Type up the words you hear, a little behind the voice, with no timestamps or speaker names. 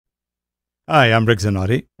Hi, I'm Rick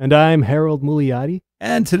Zanotti, And I'm Harold Muliati.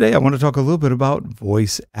 and today I want to talk a little bit about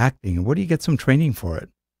voice acting and where do you get some training for it.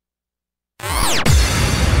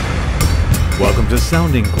 Welcome to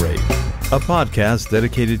Sounding Great, a podcast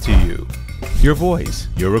dedicated to you, your voice,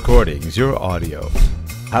 your recordings, your audio,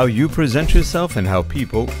 how you present yourself and how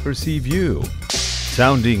people perceive you.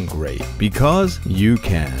 Sounding great because you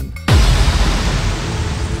can.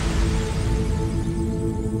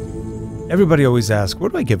 Everybody always asks, where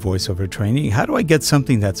do I get voiceover training? How do I get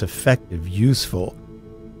something that's effective, useful?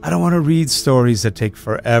 I don't want to read stories that take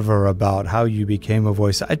forever about how you became a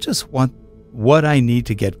voice. I just want what I need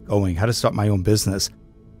to get going, how to start my own business,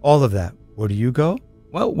 all of that. Where do you go?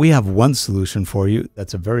 Well, we have one solution for you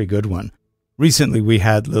that's a very good one. Recently, we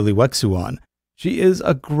had Lily Wexu on. She is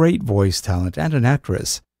a great voice talent and an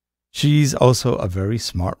actress. She's also a very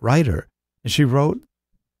smart writer, and she wrote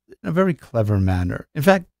in a very clever manner. In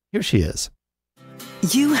fact, here she is.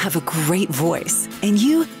 You have a great voice, and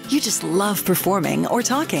you just love performing or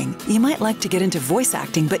talking. You might like to get into voice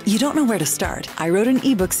acting, but you don't know where to start. I wrote an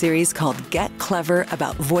ebook series called Get Clever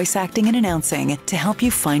about voice acting and announcing to help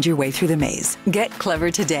you find your way through the maze. Get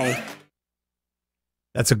clever today.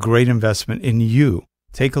 That's a great investment in you.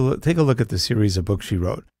 Take a look at the series of books she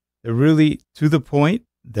wrote. They're really to the point,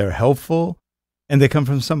 they're helpful, and they come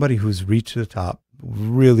from somebody who's reached the top,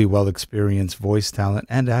 really well-experienced voice talent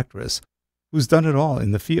and actress who's done it all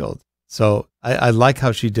in the field. So I like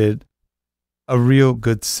how she did a real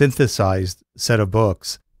good synthesized set of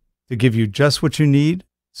books to give you just what you need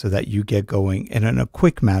so that you get going and in a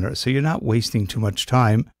quick manner, so you're not wasting too much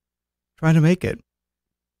time trying to make it.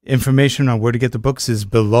 Information on where to get the books is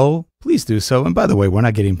below. Please do so. And by the way, we're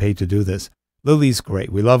not getting paid to do this. Lily's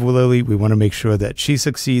great. We love Lily. We want to make sure that she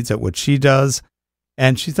succeeds at what she does,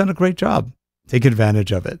 and she's done a great job. Take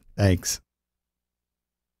advantage of it. Thanks.